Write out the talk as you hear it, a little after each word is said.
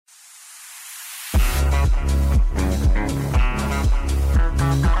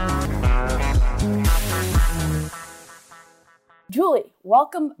Julie,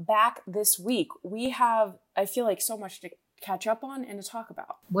 welcome back this week. We have, I feel like, so much to catch up on and to talk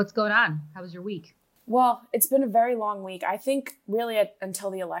about. What's going on? How was your week? Well, it's been a very long week. I think really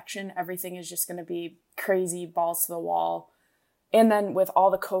until the election, everything is just going to be crazy, balls to the wall. And then with all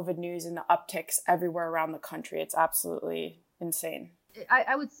the COVID news and the upticks everywhere around the country, it's absolutely insane.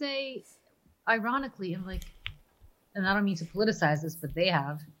 I would say, ironically, and I don't mean to politicize this, but they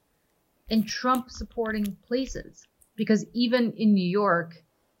have, in Trump supporting places. Because even in New York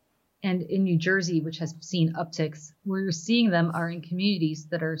and in New Jersey, which has seen upticks, where you're seeing them are in communities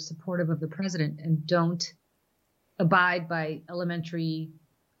that are supportive of the president and don't abide by elementary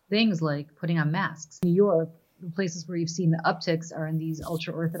things like putting on masks. New York, the places where you've seen the upticks are in these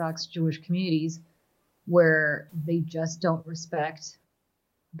ultra-Orthodox Jewish communities where they just don't respect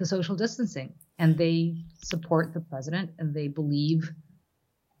the social distancing. And they support the president and they believe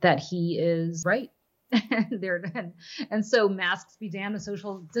that he is right. And so masks be damned and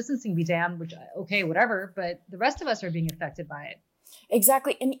social distancing be damned, which, okay, whatever. But the rest of us are being affected by it.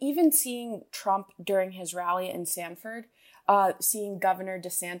 Exactly. And even seeing Trump during his rally in Sanford, seeing Governor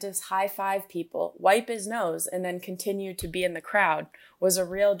DeSantis high five people, wipe his nose, and then continue to be in the crowd was a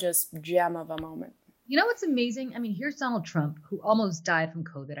real just gem of a moment. You know what's amazing? I mean, here's Donald Trump, who almost died from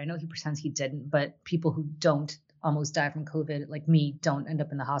COVID. I know he pretends he didn't, but people who don't almost die from COVID, like me, don't end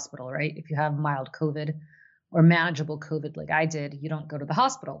up in the hospital, right? If you have mild COVID or manageable COVID like I did, you don't go to the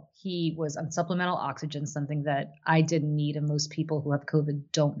hospital. He was on supplemental oxygen, something that I didn't need and most people who have COVID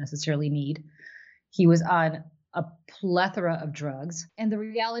don't necessarily need. He was on a plethora of drugs. And the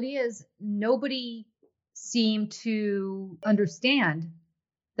reality is nobody seemed to understand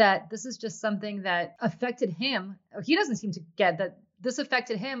that this is just something that affected him. He doesn't seem to get that this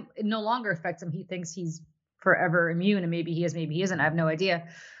affected him. It no longer affects him. He thinks he's forever immune, and maybe he is, maybe he isn't. I have no idea.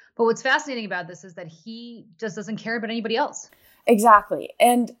 But what's fascinating about this is that he just doesn't care about anybody else. Exactly.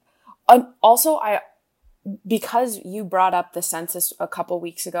 And also, because you brought up the census a couple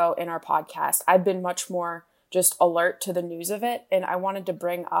weeks ago in our podcast, I've been much more just alert to the news of it. And I wanted to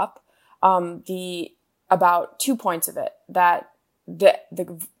bring up about 2 points of it, that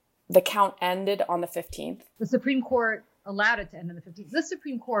the count ended on the 15th. The Supreme Court allowed it to end on the 15th. The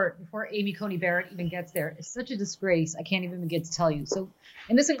Supreme Court, before Amy Coney Barrett even gets there, is such a disgrace. I can't even begin to tell you. So,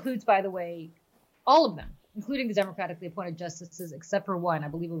 and this includes, by the way, all of them, including the democratically appointed justices, except for one. I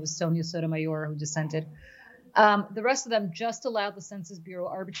believe it was Sonia Sotomayor who dissented. The rest of them just allowed the Census Bureau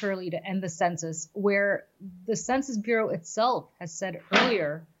arbitrarily to end the census, where the Census Bureau itself has said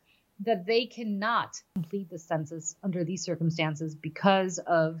earlier that they cannot complete the census under these circumstances because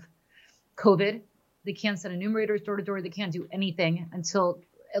of COVID. They can't send enumerators door to door. They can't do anything until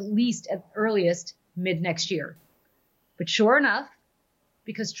at least at earliest mid next year. But sure enough,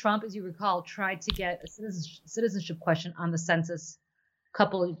 because Trump, as you recall, tried to get a citizenship question on the census a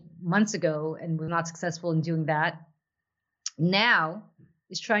couple of months ago and was not successful in doing that, now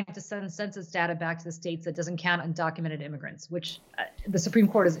is trying to send census data back to the states that doesn't count undocumented immigrants, which the Supreme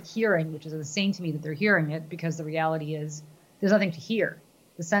Court is hearing, which is insane to me that they're hearing it, because the reality is there's nothing to hear.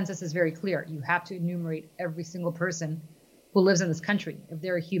 The census is very clear. You have to enumerate every single person who lives in this country. If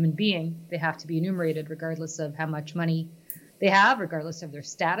they're a human being, they have to be enumerated regardless of how much money they have, regardless of their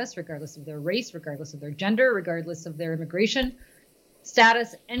status, regardless of their race, regardless of their gender, regardless of their immigration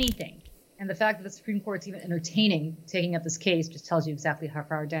status, anything. And the fact that the Supreme Court's even entertaining taking up this case just tells you exactly how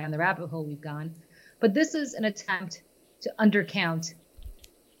far down the rabbit hole we've gone. But this is an attempt to undercount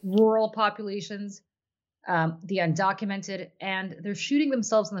rural populations, the undocumented, and they're shooting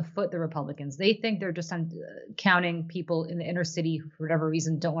themselves in the foot, the Republicans. They think they're just counting people in the inner city who, for whatever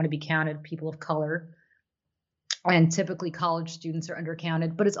reason, don't want to be counted, people of color. And typically college students are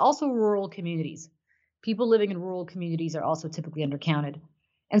undercounted, but it's also rural communities. People living in rural communities are also typically undercounted.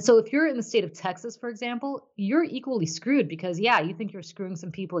 And so if you're in the state of Texas, for example, you're equally screwed because, yeah, you think you're screwing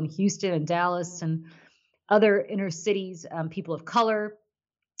some people in Houston and Dallas and other inner cities, people of color,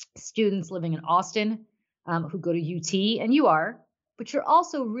 students living in Austin, who go to UT, and you are, but you're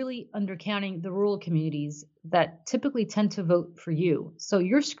also really undercounting the rural communities that typically tend to vote for you. So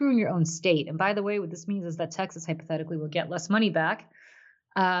you're screwing your own state. And by the way, what this means is that Texas hypothetically will get less money back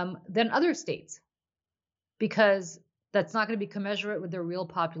than other states, because that's not going to be commensurate with their real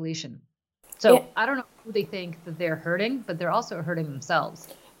population. So yeah. I don't know who they think that they're hurting, but they're also hurting themselves.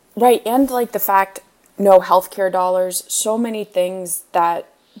 Right. And like the fact, no healthcare dollars, so many things that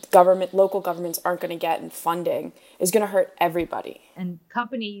local governments aren't going to get in funding is going to hurt everybody. And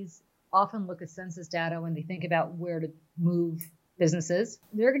companies often look at census data when they think about where to move businesses.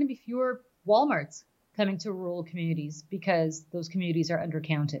 There are going to be fewer Walmarts coming to rural communities because those communities are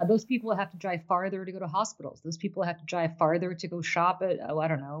undercounted. Those people have to drive farther to go to hospitals. Those people have to drive farther to go shop at, I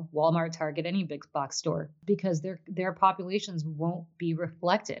don't know, Walmart, Target, any big box store, because their populations won't be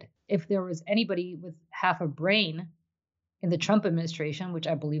reflected. If there was anybody with half a brain in the Trump administration, which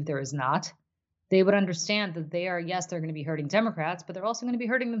I believe there is not, they would understand that they're going to be hurting Democrats, but they're also going to be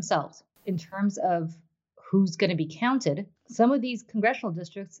hurting themselves. In terms of who's going to be counted, some of these congressional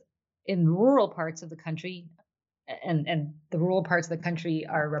districts in rural parts of the country, and the rural parts of the country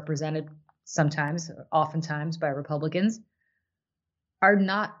are represented oftentimes by Republicans, are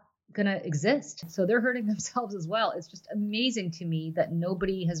not going to exist. So they're hurting themselves as well. It's just amazing to me that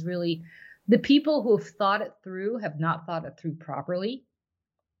nobody has really, the people who have thought it through have not thought it through properly,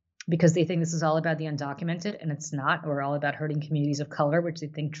 because they think this is all about the undocumented, and it's not, or all about hurting communities of color, which they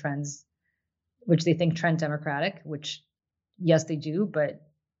think trend Democratic, which yes, they do, but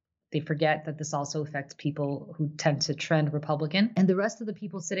they forget that this also affects people who tend to trend Republican. And the rest of the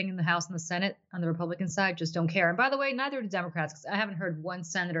people sitting in the House and the Senate on the Republican side just don't care. And by the way, neither do Democrats, because I haven't heard one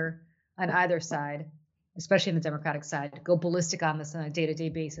senator on either side, especially on the Democratic side, go ballistic on this on a day-to-day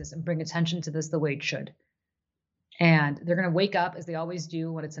basis and bring attention to this the way it should. And they're going to wake up, as they always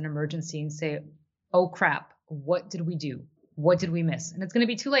do when it's an emergency, and say, oh crap, what did we do? What did we miss? And it's going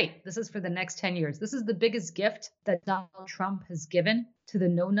to be too late. This is for the next 10 years. This is the biggest gift that Donald Trump has given to the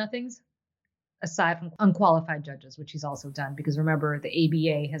know-nothings, aside from unqualified judges, which he's also done. Because remember, the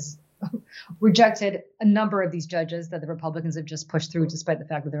ABA has rejected a number of these judges that the Republicans have just pushed through, despite the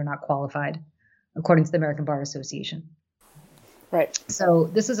fact that they're not qualified, according to the American Bar Association. Right. So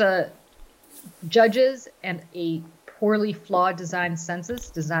this is judges and a poorly flawed design census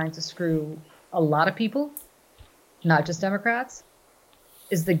designed to screw a lot of people, not just Democrats,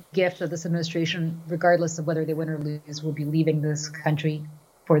 is the gift that this administration, regardless of whether they win or lose, will be leaving this country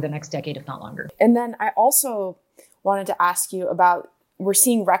for the next decade, if not longer. And then I also wanted to ask you about, we're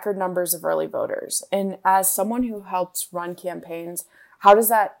seeing record numbers of early voters. And as someone who helps run campaigns, how does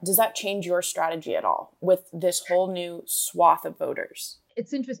that change your strategy at all with this whole new swath of voters?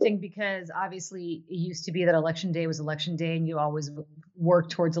 It's interesting because obviously it used to be that election day was election day, and you always work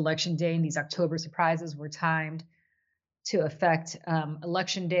towards election day, and these October surprises were timed to affect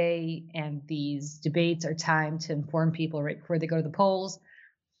election day, and these debates are timed to inform people right before they go to the polls.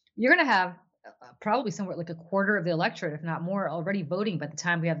 You're going to have probably somewhere like a quarter of the electorate, if not more, already voting by the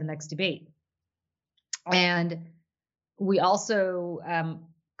time we have the next debate. And we also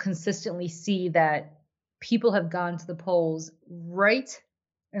consistently see that people have gone to the polls right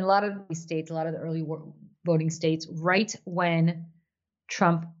in a lot of these states, a lot of the early voting states, right when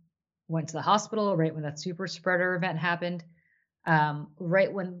Trump went to the hospital, right when that super spreader event happened,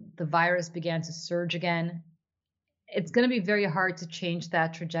 right when the virus began to surge again. It's going to be very hard to change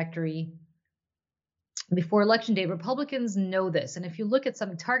that trajectory before election day. Republicans know this. And if you look at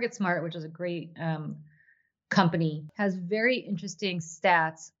something, Target Smart, which is a great company, has very interesting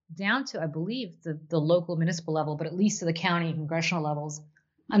stats down to, I believe, the local municipal level, but at least to the county and congressional levels,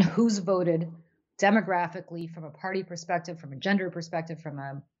 on who's voted demographically, from a party perspective, from a gender perspective, from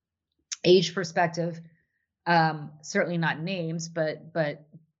a age perspective, certainly not names, but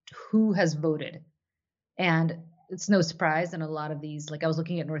who has voted. And it's no surprise in a lot of these, like I was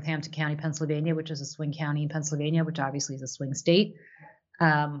looking at Northampton County, Pennsylvania, which is a swing county in Pennsylvania, which obviously is a swing state.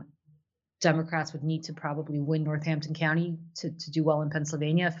 Democrats would need to probably win Northampton County to do well in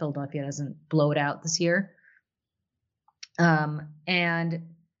Pennsylvania. Philadelphia doesn't blow it out this year. And,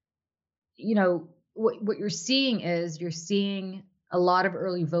 you know, what you're seeing is a lot of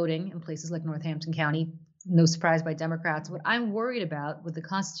early voting in places like Northampton County, no surprise, by Democrats. What I'm worried about, what the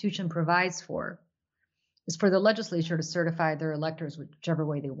Constitution provides for, is for the legislature to certify their electors whichever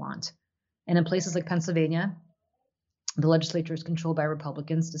way they want. And in places like Pennsylvania, the legislature is controlled by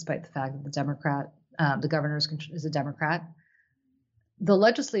Republicans, despite the fact that the governor is a Democrat. The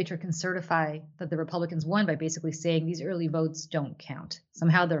legislature can certify that the Republicans won by basically saying these early votes don't count.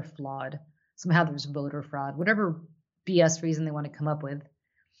 Somehow they're flawed. Somehow there's voter fraud, whatever BS reason they want to come up with,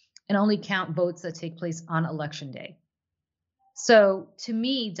 and only count votes that take place on election day. So to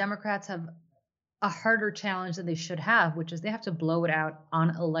me, Democrats have a harder challenge than they should have, which is they have to blow it out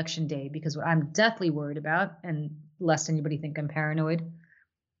on election day. Because what I'm deathly worried about, and lest anybody think I'm paranoid,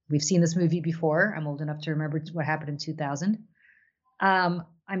 we've seen this movie before. I'm old enough to remember what happened in 2000.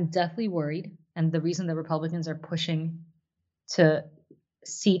 I'm deathly worried. And the reason the Republicans are pushing to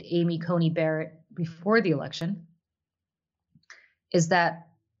seat Amy Coney Barrett before the election is that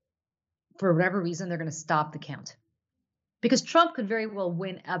for whatever reason, they're going to stop the count. Because Trump could very well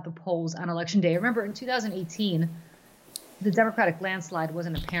win at the polls on election day. Remember, in 2018, the Democratic landslide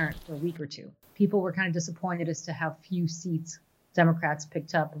wasn't apparent for a week or two. People were kind of disappointed as to how few seats Democrats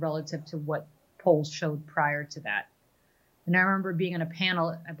picked up relative to what polls showed prior to that. And I remember being on a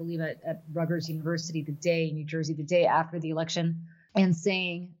panel, I believe at Rutgers University in New Jersey, the day after the election, and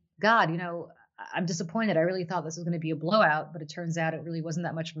saying, God, I'm disappointed. I really thought this was going to be a blowout, but it turns out it really wasn't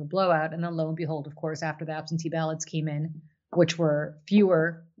that much of a blowout. And then lo and behold, of course, after the absentee ballots came in, which were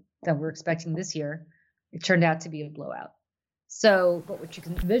fewer than we're expecting this year, it turned out to be a blowout. So, but what you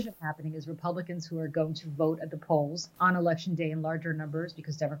can envision happening is Republicans who are going to vote at the polls on election day in larger numbers,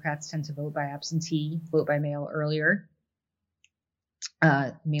 because Democrats tend to vote by absentee, vote by mail earlier,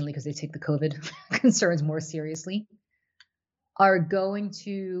 mainly because they take the COVID concerns more seriously, are going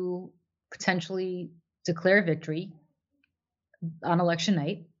to potentially declare victory on election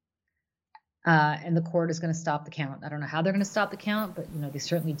night. And the court is going to stop the count. I don't know how they're going to stop the count, but they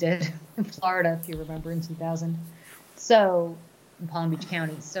certainly did in Florida, if you remember, in 2000. So in Palm Beach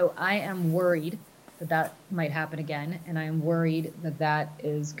County. So I am worried that might happen again, and I am worried that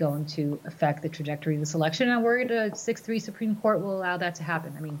is going to affect the trajectory of this election. And I'm worried a 6-3 Supreme Court will allow that to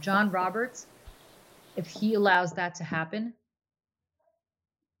happen. I mean, John Roberts, if he allows that to happen,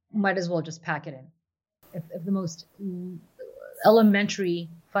 might as well just pack it in. If the most elementary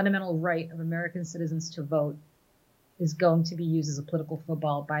fundamental right of American citizens to vote is going to be used as a political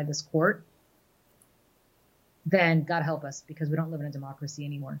football by this court, then God help us, because we don't live in a democracy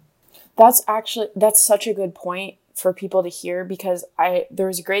anymore. That's such a good point for people to hear, because there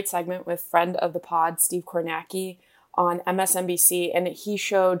was a great segment with friend of the pod, Steve Kornacki, on MSNBC, and he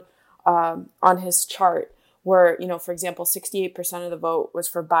showed on his chart where, for example, 68% of the vote was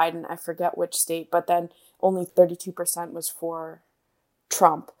for Biden. I forget which state, but then only 32% was for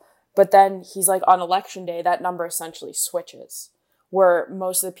Trump. But then he's like, on election day, that number essentially switches, where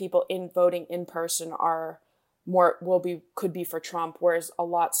most of the people voting in person could be for Trump, whereas a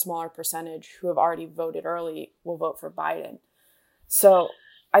lot smaller percentage who have already voted early will vote for Biden. So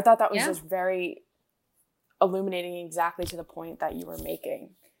I thought that was just very illuminating, exactly to the point that you were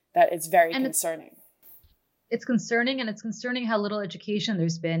making, that it's very concerning. It's concerning, and it's concerning how little education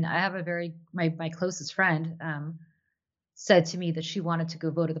there's been. I have my closest friend said to me that she wanted to go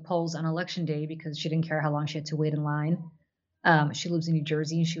vote at the polls on election day because she didn't care how long she had to wait in line. She lives in New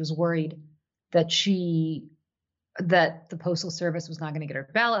Jersey, and she was worried that the Postal Service was not going to get her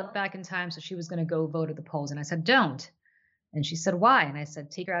ballot back in time, so she was going to go vote at the polls. And I said, don't. And she said, why? And I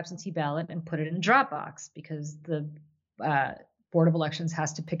said, take your absentee ballot and put it in a drop box, because the Board of Elections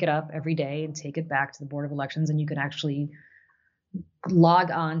has to pick it up every day and take it back to the Board of Elections, and you can actually log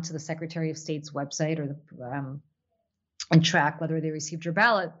on to the Secretary of State's website or and track whether they received your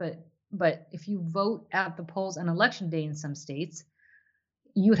ballot. But if you vote at the polls on election day in some states,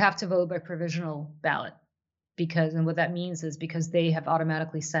 you would have to vote by provisional ballot, and what that means is, because they have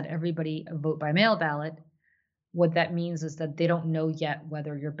automatically sent everybody a vote by mail ballot, what that means is that they don't know yet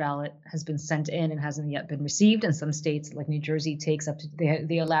whether your ballot has been sent in and hasn't yet been received. In some states, like New Jersey, takes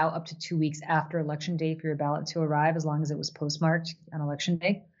they allow up to 2 weeks after election day for your ballot to arrive, as long as it was postmarked on election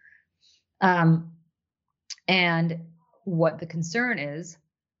day. And what the concern is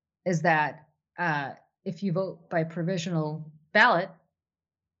that if you vote by provisional ballot,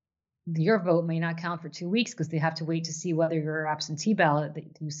 your vote may not count for 2 weeks, because they have to wait to see whether your absentee ballot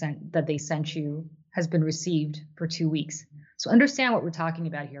that they sent you has been received for 2 weeks. So understand what we're talking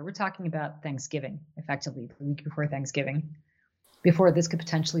about here. We're talking about Thanksgiving, effectively, the week before Thanksgiving, before this could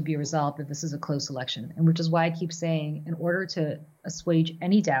potentially be resolved if this is a close election. And which is why I keep saying, in order to assuage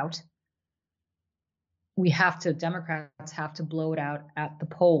any doubt, Democrats have to blow it out at the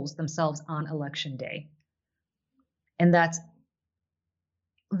polls themselves on election day. And that's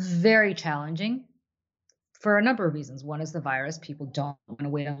very challenging for a number of reasons. One is the virus. People don't want to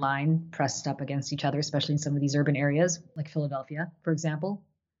wait in line pressed up against each other, especially in some of these urban areas like Philadelphia, for example,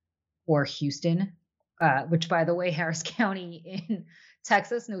 or Houston, which, by the way, Harris County in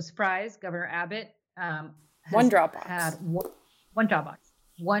Texas, no surprise, Governor Abbott one drop box. Had one drop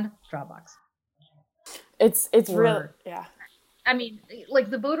box. It's real. Yeah. I mean, like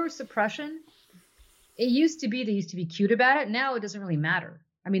the voter suppression, they used to be cute about it. Now it doesn't really matter.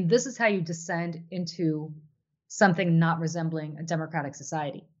 I mean, this is how you descend into something not resembling a democratic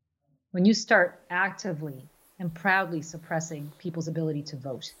society. When you start actively and proudly suppressing people's ability to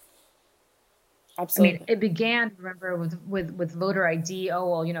vote. Absolutely. I mean, it began, remember, with voter ID. Oh,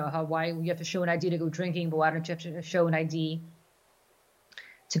 well, why you have to show an ID to go drinking, but why don't you have to show an ID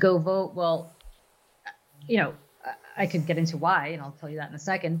to go vote? Well, I could get into why, and I'll tell you that in a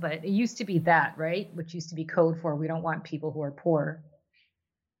second, but it used to be that, right? Which used to be code for, we don't want people who are poor,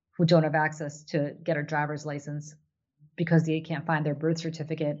 who don't have access to get a driver's license, because they can't find their birth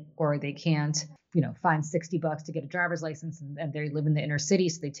certificate, or they can't, find $60 to get a driver's license, and they live in the inner city,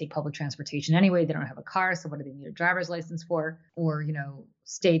 so they take public transportation anyway. They don't have a car, so what do they need a driver's license for? Or,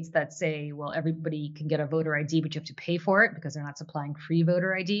 states that say, well, everybody can get a voter ID, but you have to pay for it because they're not supplying free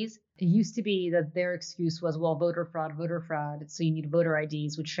voter IDs. It used to be that their excuse was, well, voter fraud, so you need voter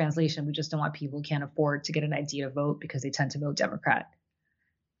IDs, which translation, we just don't want people who can't afford to get an ID to vote because they tend to vote Democrat.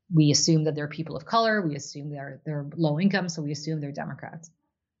 We assume that they're people of color. We assume they're low income, so we assume they're Democrats.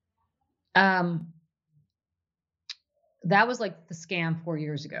 That was like the scam 4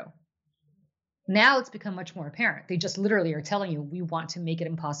 years ago. Now it's become much more apparent. They just literally are telling you, we want to make it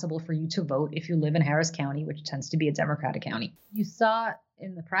impossible for you to vote if you live in Harris County, which tends to be a Democratic county. You saw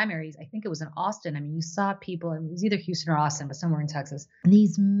in the primaries, I think it was in Austin. I mean, you saw people, and it was either Houston or Austin, but somewhere in Texas,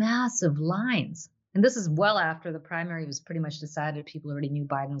 these massive lines. And this is well after the primary was pretty much decided. People already knew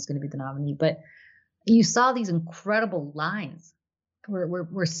Biden was going to be the nominee. But you saw these incredible lines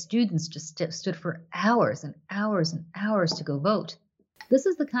where students just stood for hours and hours and hours to go vote. This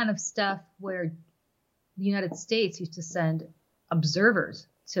is the kind of stuff where the United States used to send observers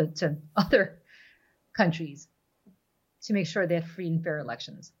to other countries to make sure they had free and fair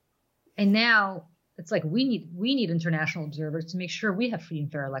elections. And now it's like we need international observers to make sure we have free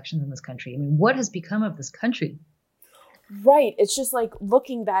and fair elections in this country. I mean, what has become of this country? Right. It's just like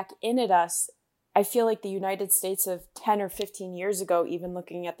looking back in at us, I feel like the United States of 10 or 15 years ago, even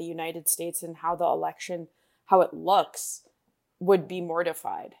looking at the United States and how the election, how it looks, would be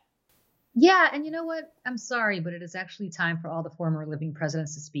mortified. Yeah. And you know what? I'm sorry, but it is actually time for all the former living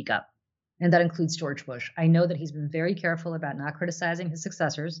presidents to speak up. And that includes George Bush. I know that he's been very careful about not criticizing his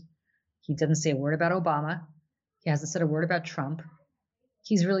successors. He doesn't say a word about Obama. He hasn't said a word about Trump.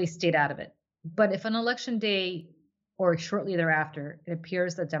 He's really stayed out of it. But if on election day or shortly thereafter, it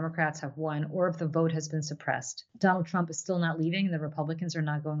appears that Democrats have won, or if the vote has been suppressed, Donald Trump is still not leaving and the Republicans are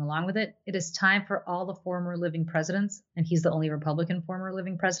not going along with it, it is time for all the former living presidents, and he's the only Republican former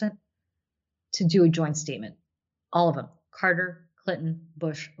living president, to do a joint statement. All of them. Carter, Clinton,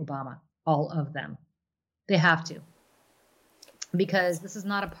 Bush, Obama. All of them. They have to. Because this is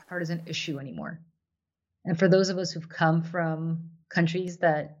not a partisan issue anymore. And for those of us who've come from countries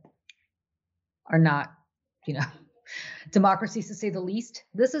that are not, democracies to say the least,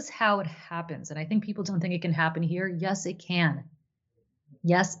 this is how it happens. And I think people don't think it can happen here. Yes, it can.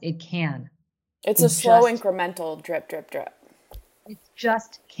 Yes, it can. It's a slow, incremental drip, drip, drip. It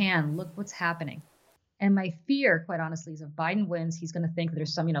just can. Look what's happening. And my fear, quite honestly, is if Biden wins, he's going to think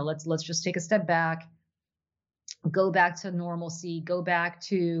there's some, let's just take a step back, go back to normalcy, go back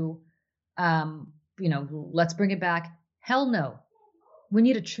to, let's bring it back. Hell no. We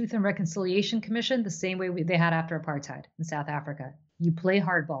need a Truth and Reconciliation Commission the same way they had after apartheid in South Africa. You play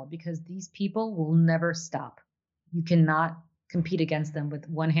hardball because these people will never stop. You cannot compete against them with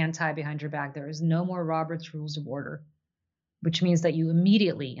one hand tied behind your back. There is no more Robert's Rules of Order, which means that you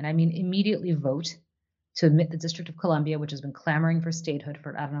immediately, and I mean immediately, vote to admit the District of Columbia, which has been clamoring for statehood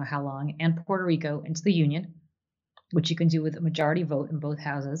for I don't know how long, and Puerto Rico into the Union, which you can do with a majority vote in both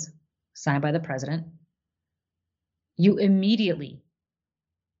houses, signed by the president. You immediately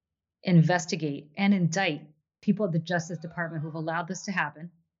investigate and indict people at the Justice Department who've allowed this to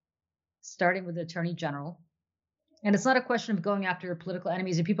happen, starting with the Attorney General. And it's not a question of going after your political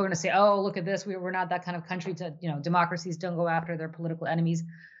enemies. And people are going to say, oh, look at this. We're not that kind of country to, democracies don't go after their political enemies.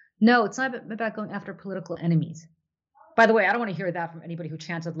 No, it's not about going after political enemies. By the way, I don't want to hear that from anybody who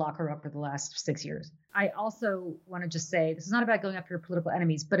chanted lock her up for the last 6 years. I also want to just say this is not about going after your political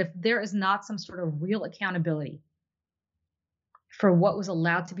enemies, but if there is not some sort of real accountability for what was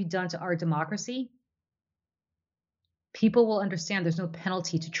allowed to be done to our democracy, people will understand there's no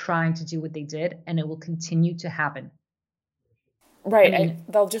penalty to trying to do what they did, and it will continue to happen. Right. And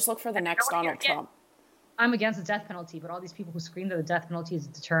they'll just look for the next Donald Trump. I'm against the death penalty, but all these people who scream that the death penalty is a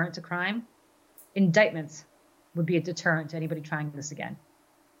deterrent to crime, indictments would be a deterrent to anybody trying this again.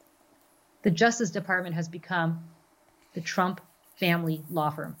 The Justice Department has become the Trump family law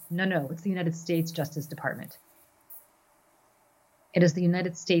firm. No, it's the United States Justice Department. It is the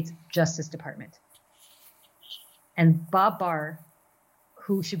United States Justice Department. And Bob Barr,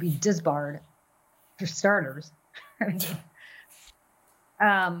 who should be disbarred for starters,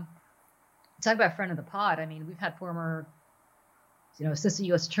 talk about friend of the pod. I mean, we've had former, assistant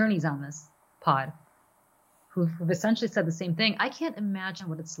U.S. attorneys on this pod who've essentially said the same thing. I can't imagine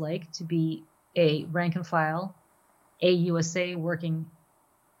what it's like to be a rank and file, AUSA working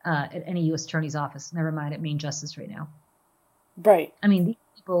at any U.S. attorney's office, never mind at Main Justice right now. Right. I mean, these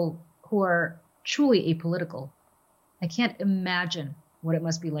people who are truly apolitical, I can't imagine what it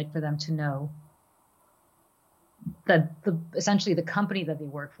must be like for them to know essentially the company that they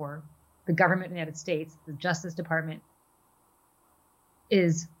work for, the government in the United States, the Justice Department,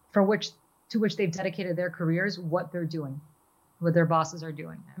 is to which they've dedicated their careers, what they're doing, what their bosses are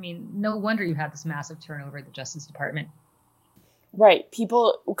doing. I mean, no wonder you have this massive turnover at the Justice Department. Right.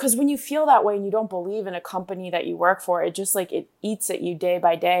 People, because when you feel that way and you don't believe in a company that you work for, it just like it eats at you day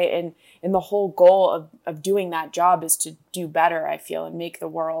by day. And the whole goal of doing that job is to do better, I feel, and make the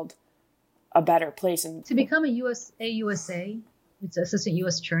world a better place. And to become a USA, it's assistant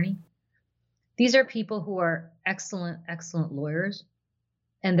U.S. attorney. These are people who are excellent lawyers.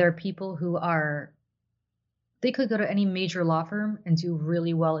 And they're people who they could go to any major law firm and do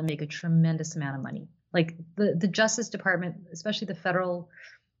really well and make a tremendous amount of money. Like the Justice Department, especially the federal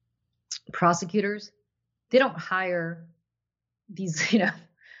prosecutors, they don't hire these,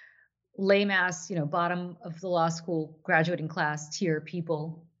 lame ass, bottom of the law school graduating class tier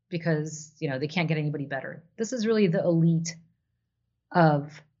people because, they can't get anybody better. This is really the elite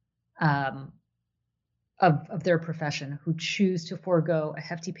of their profession who choose to forego a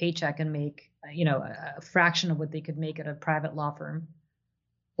hefty paycheck and make, a fraction of what they could make at a private law firm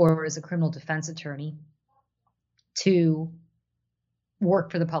or as a criminal defense attorney to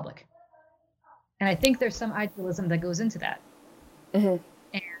work for the public. And I think there's some idealism that goes into that. Mm-hmm.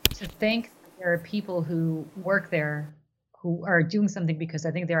 And to think that there are people who work there who are doing something because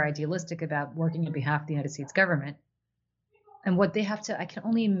I think they're idealistic about working on behalf of the United States government. And what they have to, I can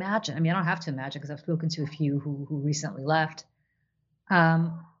only imagine. I mean, I don't have to imagine because I've spoken to a few who recently left,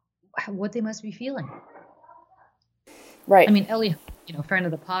 what they must be feeling. Right. I mean, Ellie, friend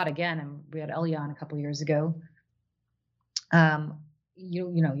of the pod again, and we had Ellie on a couple of years ago. You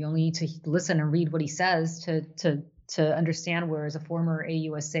only need to listen and read what he says to understand. Whereas a former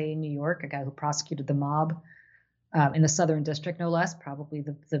AUSA in New York, a guy who prosecuted the mob in the Southern District, no less, probably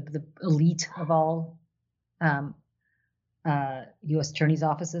the elite of all U.S. attorneys'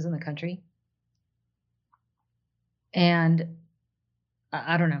 offices in the country. And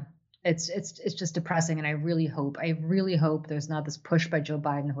I don't know. It's just depressing. And I really hope there's not this push by Joe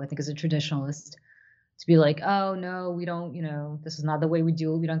Biden, who I think is a traditionalist, to be like, oh, no, we don't, this is not the way we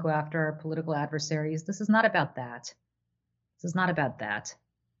do it. We don't go after our political adversaries. This is not about that.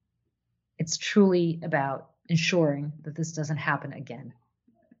 It's truly about ensuring that this doesn't happen again,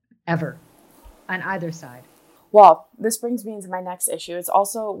 ever, on either side. Well, this brings me into my next issue. It's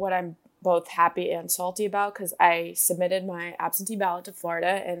also what I'm both happy and salty about because I submitted my absentee ballot to Florida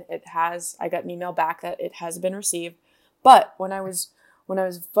and I got an email back that it has been received. But when I was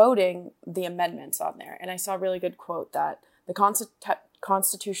voting, the amendments on there, and I saw a really good quote that the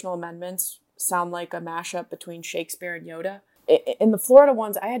constitutional amendments sound like a mashup between Shakespeare and Yoda. In the Florida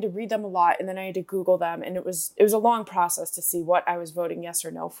ones, I had to read them a lot and then I had to Google them, and it was a long process to see what I was voting yes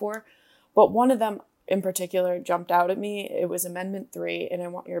or no for. But one of them in particular jumped out at me. It was Amendment 3, and I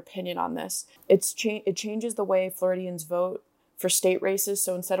want your opinion on this. It changes the way Floridians vote for state races.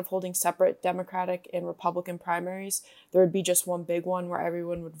 So instead of holding separate Democratic and Republican primaries, there would be just one big one where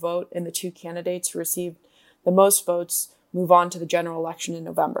everyone would vote, and the two candidates who received the most votes move on to the general election in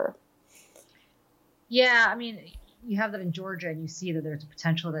November. Yeah, I mean, you have that in Georgia, and you see that there's a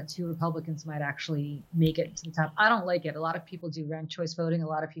potential that two Republicans might actually make it to the top. I don't like it. A lot of people do ranked choice voting. A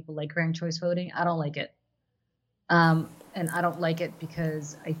lot of people like ranked choice voting. I don't like it. And I don't like it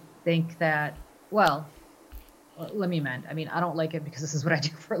because I think that, well, let me amend. I mean, I don't like it because this is what I do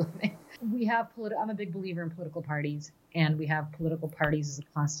for a living. I'm a big believer in political parties, and we have political parties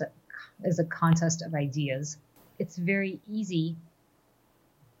as a contest of ideas. It's very easy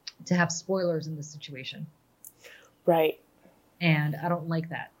to have spoilers in this situation. Right. And I don't like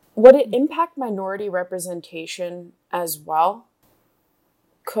that. Would it impact minority representation as well?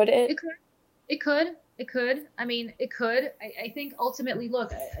 Could it? It could. I mean, it could. I think ultimately,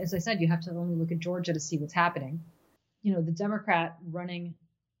 look, as I said, you have to only look at Georgia to see what's happening. The Democrat running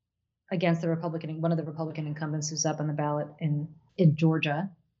against one of the Republican incumbents who's up on the ballot in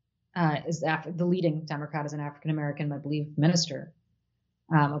Georgia, is the leading Democrat is an African-American, I believe, minister,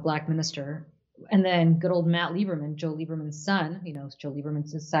 a black minister. And then good old Matt Lieberman, Joe Lieberman's son, Joe Lieberman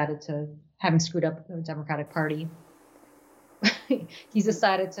decided to, having screwed up the Democratic Party, he's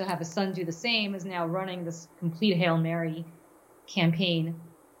decided to have his son do the same, is now running this complete Hail Mary campaign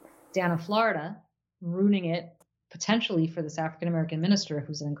down in Florida, ruining it potentially for this African-American minister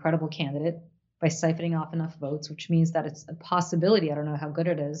who's an incredible candidate by siphoning off enough votes, which means that it's a possibility. I don't know how good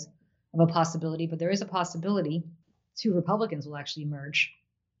it is of a possibility, but there is a possibility two Republicans will actually emerge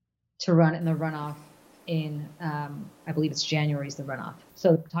to run in the runoff in, I believe it's January is the runoff.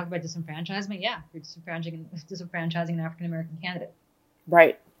 So talk about disenfranchisement. Yeah, you're disenfranchising an African-American candidate.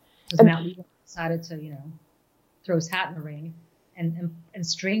 Right. Because Matt Lieberman decided to, throw his hat in the ring and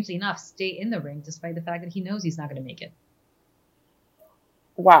strangely enough, stay in the ring despite the fact that he knows he's not going to make it.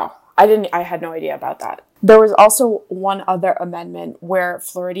 Wow. I had no idea about that. There was also one other amendment where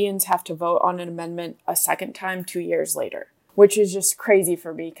Floridians have to vote on an amendment a second time 2 years later, which is just crazy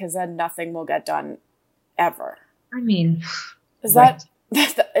for me because then nothing will get done ever. I mean, is that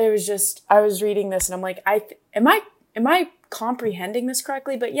it was just, I was reading this and I'm like, am I comprehending this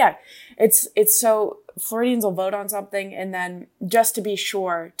correctly? But yeah, it's so Floridians will vote on something and then just to be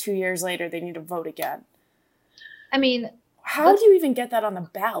sure 2 years later they need to vote again. I mean, how do you even get that on the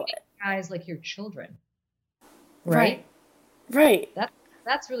ballot? Guys like your children, right? Right.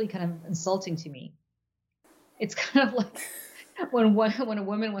 That's really kind of insulting to me. It's kind of like when a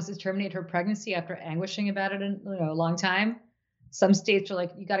woman wants to terminate her pregnancy after anguishing about it in a long time. Some states are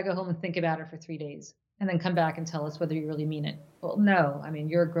like, you got to go home and think about it for 3 days and then come back and tell us whether you really mean it. Well, no, I mean,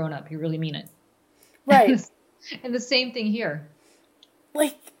 you're a grown up. You really mean it. Right. And the same thing here.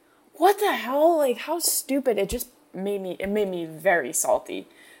 Like, what the hell? Like, how stupid. It just made me very salty.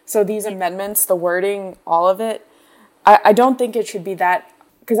 So these amendments, the wording, all of it, I don't think it should be that,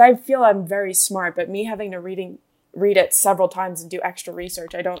 because I feel I'm very smart, but me having to read it several times and do extra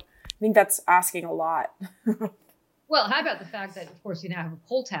research, I think that's asking a lot. Well, how about the fact that, of course, you now have a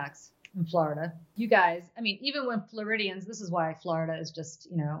poll tax in Florida? You guys, I mean, even when Floridians, this is why Florida is just,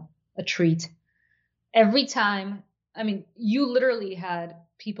 a treat. Every time, I mean, you literally had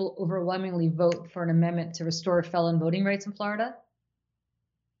people overwhelmingly vote for an amendment to restore felon voting rights in Florida.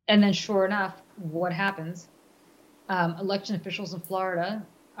 And then sure enough, what happens? Election officials in Florida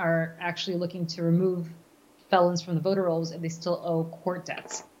are actually looking to remove felons from the voter rolls and they still owe court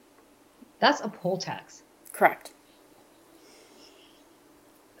debts. That's a poll tax. Correct.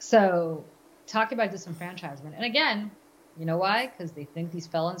 So talk about disenfranchisement. And again, you know why? Because they think these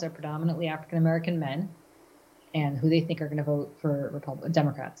felons are predominantly African-American men and who they think are going to vote for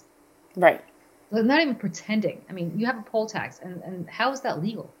Democrats. Right. They're not even pretending. I mean, you have a poll tax, and how is that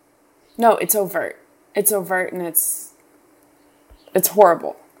legal? No, it's overt. It's overt, and it's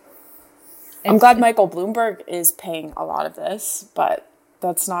horrible. I'm glad Michael Bloomberg is paying a lot of this, but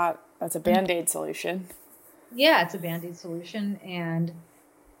that's a Band-Aid solution. Yeah, it's a Band-Aid solution, and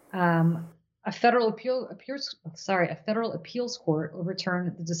a federal appeals court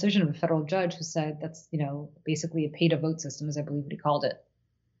overturned the decision of a federal judge who said that's, basically a pay-to-vote system, as I believe he called it.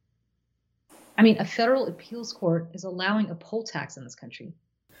 I mean, a federal appeals court is allowing a poll tax in this country.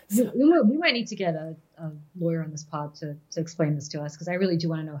 We might need to get a lawyer on this pod to explain this to us, because I really do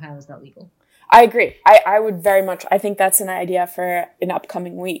want to know how is that legal. I agree. I would very much. I think that's an idea for an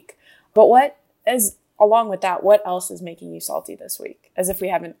upcoming week. But along with that, what else is making you salty this week? As if we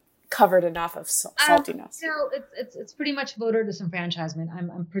haven't covered enough of saltiness. It's pretty much voter disenfranchisement.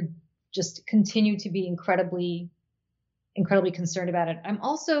 I'm just continue to be incredibly concerned about it. I'm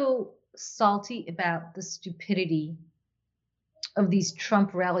also salty about the stupidity of these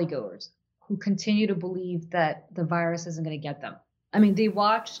Trump rally goers who continue to believe that the virus isn't going to get them. I mean, they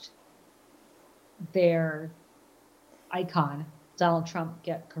watched their icon, Donald Trump,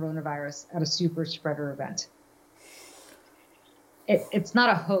 get coronavirus at a super spreader event. It's not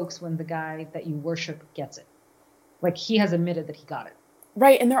a hoax when the guy that you worship gets it. Like, he has admitted that he got it.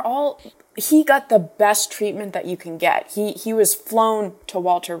 Right, and he got the best treatment that you can get. He was flown to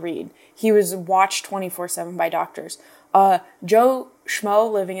Walter Reed. He was watched 24/7 by doctors. Joe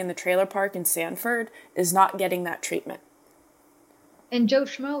Schmo living in the trailer park in Sanford is not getting that treatment. And Joe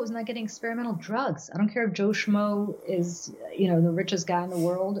Schmo is not getting experimental drugs. I don't care if Joe Schmo is, the richest guy in the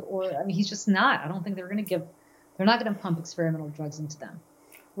world, he's just not. I don't think they're not going to pump experimental drugs into them.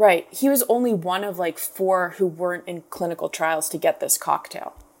 Right. He was only one of 4 who weren't in clinical trials to get this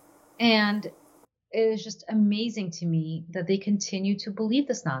cocktail. And it is just amazing to me that they continue to believe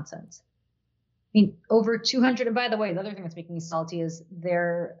this nonsense. I mean, over 200, and by the way, the other thing that's making me salty is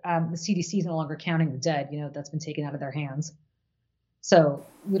the CDC is no longer counting the dead, that's been taken out of their hands. So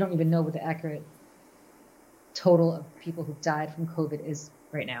we don't even know what the accurate total of people who've died from COVID is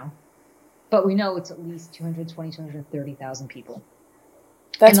right now. But we know it's at least 220, 230,000 people.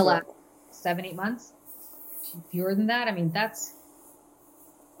 That's in the last 7-8 months. Fewer than that. I mean, that's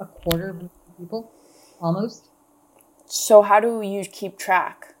a quarter of people, almost. So how do you keep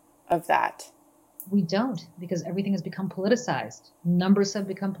track of that? We don't, because everything has become politicized. Numbers have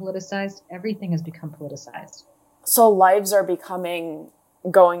become politicized. Everything has become politicized. So lives are going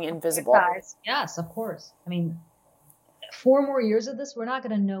invisible. Yes, of course. I mean, 4 more years of this, we're not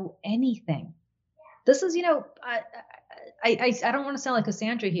going to know anything. This is, I don't want to sound like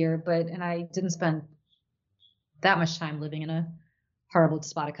Cassandra here, and I didn't spend that much time living in a horrible,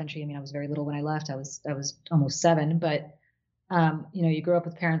 despotic country. I mean, I was very little when I left. I was almost 7, but you grow up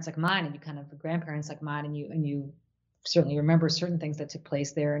with parents like mine, and you kind of grandparents like mine, and you certainly remember certain things that took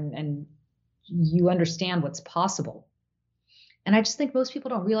place there, and you understand what's possible. And I just think most people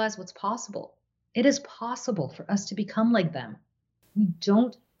don't realize what's possible. It is possible for us to become like them. We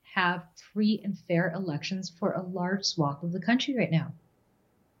don't have free and fair elections for a large swath of the country right now.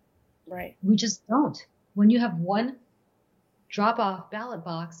 Right. We just don't. When you have one drop-off ballot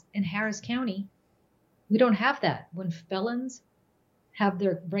box in Harris County, we don't have that. When felons have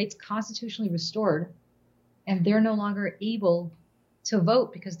their rights constitutionally restored and they're no longer able to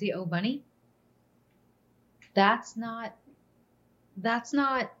vote because they owe money, that's not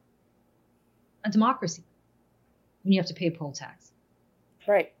a democracy when you have to pay poll tax.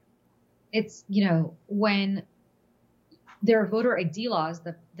 Right. It's, when there are voter ID laws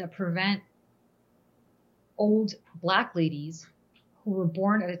that prevent old Black ladies who were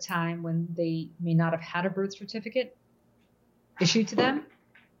born at a time when they may not have had a birth certificate issued to them,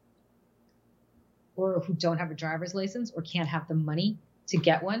 or who don't have a driver's license or can't have the money to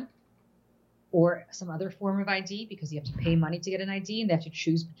get one, or some other form of ID, because you have to pay money to get an ID, and they have to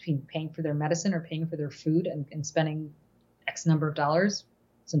choose between paying for their medicine or paying for their food and spending X number of dollars,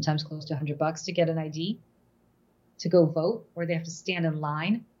 sometimes close to $100 to get an ID to go vote, or they have to stand in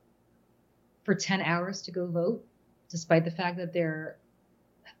line for 10 hours to go vote, despite the fact that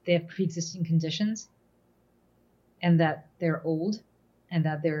they have pre-existing conditions and that they're old and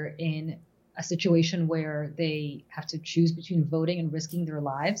that they're in a situation where they have to choose between voting and risking their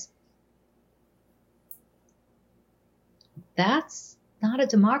lives. That's not a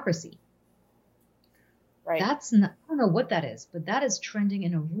democracy. Right. I don't know what that is, but that is trending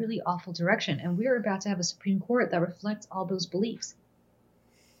in a really awful direction. And we're about to have a Supreme Court that reflects all those beliefs.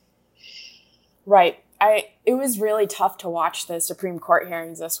 Right. It was really tough to watch the Supreme Court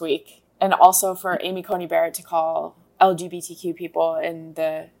hearings this week, and also for Amy Coney Barrett to call LGBTQ people and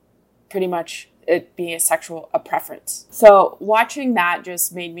pretty much it being a preference. So watching that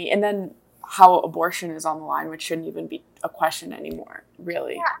just made me, and then how abortion is on the line, which shouldn't even be a question anymore,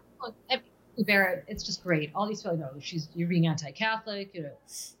 really. Yeah, look, Barrett, it's just great. All these people know you're being anti-Catholic.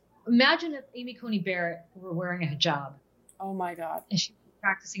 Imagine if Amy Coney Barrett were wearing a hijab. Oh my God. And she was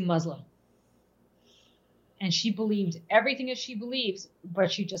practicing Muslim. And she believed everything as she believes,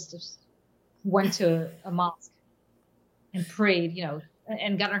 but she just went to a mosque and prayed,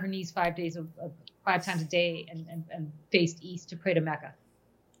 and got on her knees 5 times a day and faced east to pray to Mecca.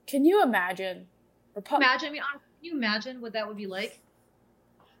 Can you imagine? Honestly, can you imagine what that would be like?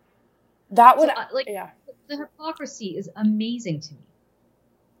 That would, yeah. The hypocrisy is amazing to me.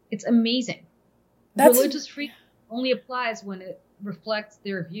 It's amazing. Religious freedom only applies when it reflects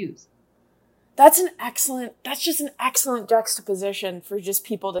their views. That's just an excellent juxtaposition for just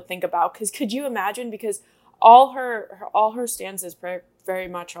people to think about. Because could you imagine? Because all her stance is very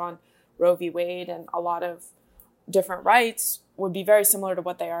much on Roe v. Wade, and a lot of different rights would be very similar to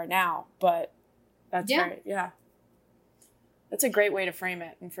what they are now. But that's that's a great way to frame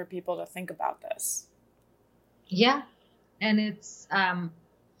it and for people to think about this. Yeah. And it's, and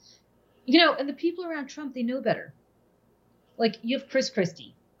the people around Trump, they know better. Like, you have Chris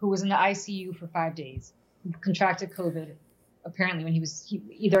Christie, who was in the ICU for 5 days, who contracted COVID, apparently when he was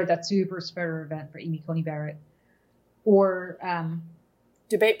either at that super spreader event for Amy Coney Barrett, or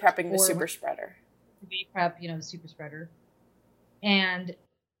debate prepping the super spreader. Debate prep, the super spreader. And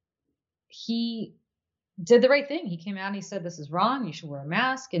he did the right thing. He came out and he said, this is wrong. You should wear a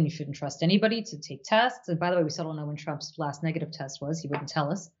mask and you shouldn't trust anybody to take tests. And by the way, we still don't know when Trump's last negative test was. He wouldn't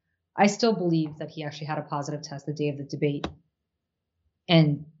tell us. I still believe that he actually had a positive test the day of the debate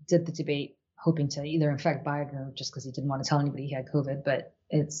and did the debate hoping to either infect Biden or just because he didn't want to tell anybody he had COVID, but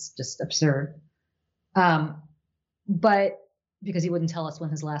it's just absurd. But because he wouldn't tell us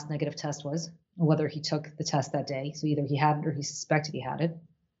when his last negative test was, or whether he took the test that day. So either he had it or he suspected he had it.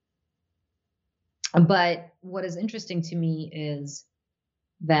 But what is interesting to me is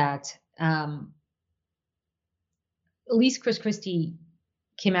that at least Chris Christie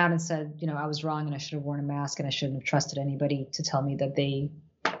came out and said, I was wrong and I should have worn a mask and I shouldn't have trusted anybody to tell me that they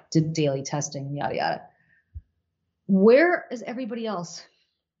did daily testing, yada, yada. Where is everybody else?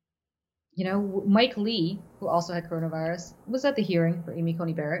 Mike Lee, who also had coronavirus, was at the hearing for Amy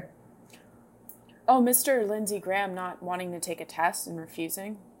Coney Barrett. Oh, Mr. Lindsey Graham not wanting to take a test and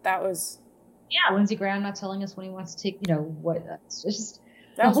refusing. That was... Yeah, Lindsey Graham not telling us when he wants to take, what. It's just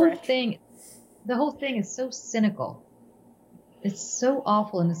the whole thing. The whole thing is so cynical. It's so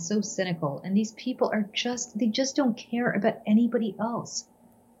awful and it's so cynical. And these people they just don't care about anybody else.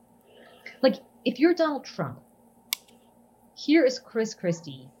 Like, if you're Donald Trump, Here is Chris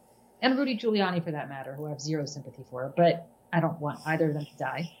Christie, and Rudy Giuliani for that matter, who I have zero sympathy for, but I don't want either of them to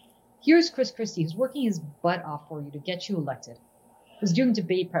die. Here's Chris Christie, who's working his butt off for you to get you elected, who's doing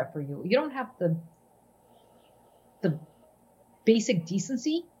debate prep for you. You don't have the basic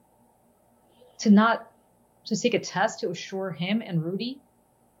decency to take a test to assure him and Rudy,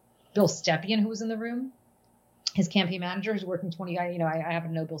 Bill Stepien, who was in the room, his campaign manager, who's working I happen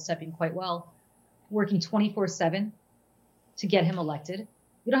to know Bill Stepien quite well, working 24/7 to get him elected.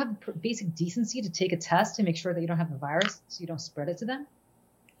 You don't have the basic decency to take a test to make sure that you don't have the virus so you don't spread it to them.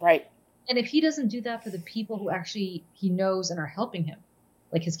 Right. And if he doesn't do that for the people who actually he knows and are helping him,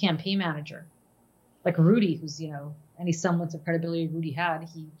 like his campaign manager, like Rudy, who's, any semblance of credibility Rudy had,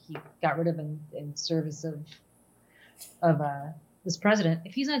 he got rid of in service of this president.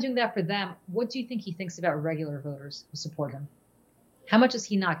 If he's not doing that for them, what do you think he thinks about regular voters who support him? How much does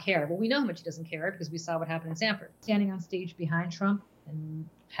he not care? Well, we know how much he doesn't care because we saw what happened in Sanford. Standing on stage behind Trump, and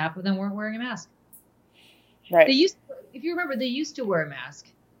half of them weren't wearing a mask. Right. If you remember, they used to wear a mask,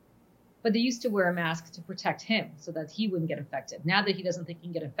 but they used to wear a mask to protect him so that he wouldn't get infected. Now that he doesn't think he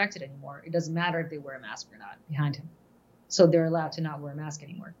can get infected anymore, it doesn't matter if they wear a mask or not behind him. So they're allowed to not wear a mask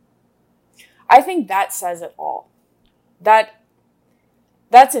anymore. I think that says it all.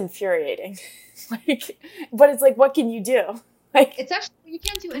 That's infuriating. But it's like, what can you do? It's actually, you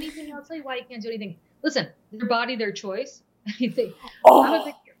can't do anything. I'll tell you why you can't do anything. Listen, their body, their choice. You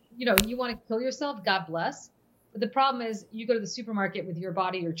want to kill yourself, God bless. But the problem is you go to the supermarket with your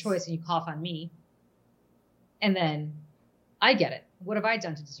body, your choice, and you cough on me. And then I get it. What have I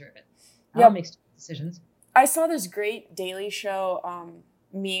done to deserve it? I don't make decisions. I saw this great Daily Show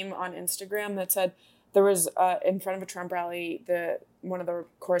meme on Instagram that said there was in front of a Trump rally, one of the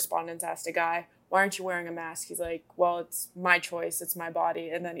correspondents asked a guy, "Why aren't you wearing a mask?" He's like, "Well, it's my choice. It's my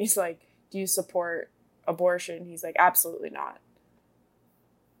body." And then he's like, "Do you support abortion?" He's like, "Absolutely not."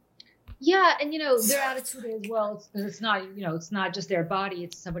 Yeah, and their attitude is, well, it's not, it's not just their body,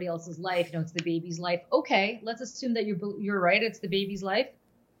 it's somebody else's life, it's the baby's life. Okay, let's assume that you're right, it's the baby's life.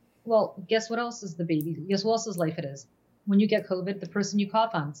 Well, guess what else is the baby? Guess what else's life it is? When you get COVID, the person you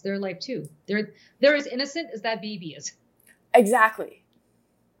cough on, it's their life too. They're as innocent as that baby is. Exactly.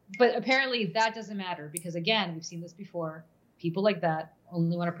 But apparently that doesn't matter because, again, we've seen this before. People like that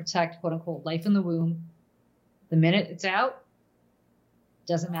only want to protect, quote unquote, life in the womb. The minute it's out,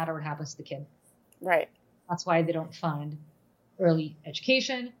 doesn't matter what happens to the kid. Right. That's why they don't fund early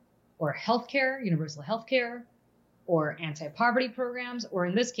education or healthcare, universal healthcare, or anti-poverty programs, or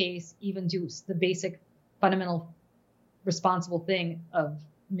in this case, even do the basic fundamental responsible thing of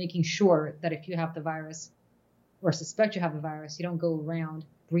making sure that if you have the virus or suspect you have the virus, you don't go around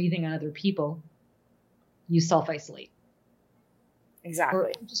breathing on other people. You self-isolate. Exactly.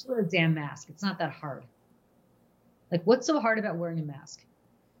 Or just wear a damn mask. It's not that hard. Like, what's so hard about wearing a mask?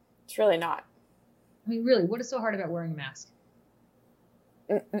 It's really not. I mean, really, what is so hard about wearing a mask?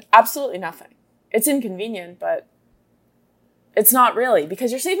 Absolutely nothing. It's inconvenient, but it's not really,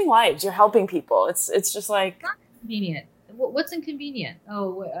 because you're saving lives. You're helping people. It's just like... It's not convenient. What's inconvenient?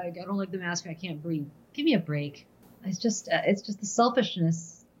 Oh, I don't like the mask. I can't breathe. Give me a break. It's just the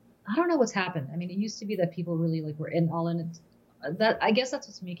selfishness. I don't know what's happened. I mean, it used to be that people really were all in it. I guess that's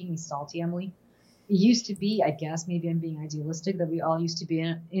what's making me salty, Emily. It used to be, I guess, maybe I'm being idealistic, that we all used to be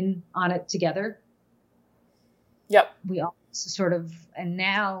in on it together. Yep. We all sort of, and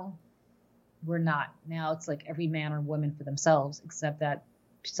now we're not. Now it's like every man or woman for themselves, except that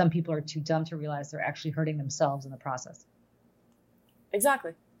some people are too dumb to realize they're actually hurting themselves in the process.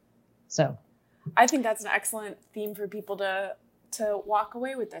 Exactly. So I think that's an excellent theme for people to walk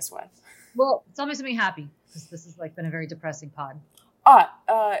away with this with. Well, it's always made me happy because this has been a very depressing pod.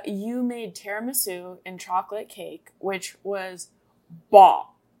 You made tiramisu and chocolate cake, which was bomb.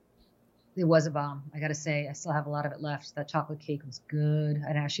 It was a bomb. I got to say, I still have a lot of it left. That chocolate cake was good.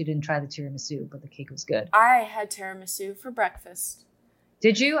 I actually didn't try the tiramisu, but the cake was good. I had tiramisu for breakfast.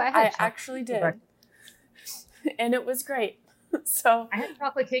 Did you? I actually did. And it was great. So I had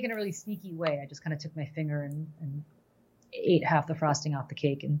chocolate cake in a really sneaky way. I just kind of took my finger and ate half the frosting off the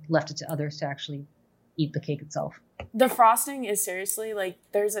cake and left it to others to actually eat the cake itself. The frosting is seriously,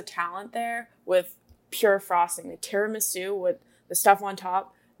 there's a talent there with pure frosting. The tiramisu with the stuff on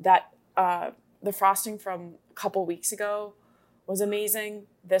top, that the frosting from a couple weeks ago was amazing.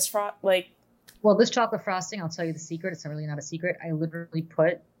 This this chocolate frosting, I'll tell you the secret. It's really not a secret. I literally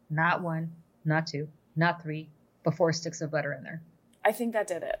put not 1, not 2, not 3, but 4 sticks of butter in there. I think that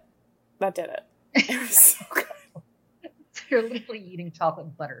did it. It was so good. You're literally eating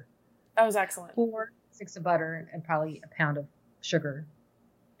chocolate butter. That was excellent. 4 sticks of butter and probably a pound of sugar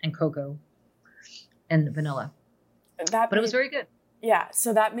and cocoa and vanilla. But it was very good. Yeah,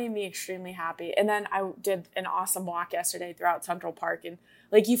 so that made me extremely happy. And then I did an awesome walk yesterday throughout Central Park. And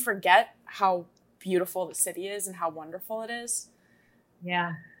like, you forget how beautiful the city is and how wonderful it is.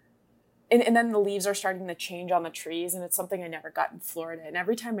 Yeah. And then the leaves are starting to change on the trees. And it's something I never got in Florida. And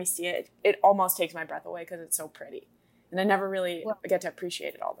every time I see it, it almost takes my breath away because it's so pretty. And I never really get to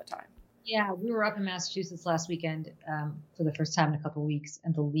appreciate it all the time. Yeah, we were up in Massachusetts last weekend for the first time in a couple of weeks.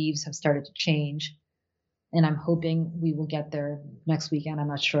 And the leaves have started to change. And I'm hoping we will get there next weekend. I'm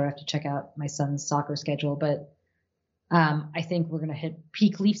not sure. I have to check out my son's soccer schedule. But I think we're going to hit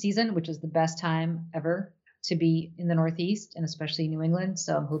peak leaf season, which is the best time ever to be in the Northeast and especially New England.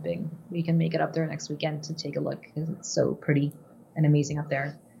 So I'm hoping we can make it up there next weekend to take a look because it's so pretty and amazing up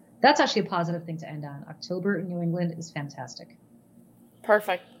there. That's actually a positive thing to end on. October in New England is fantastic.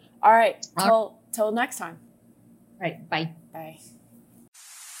 Perfect. All right. Till next time. All right. Bye. Bye.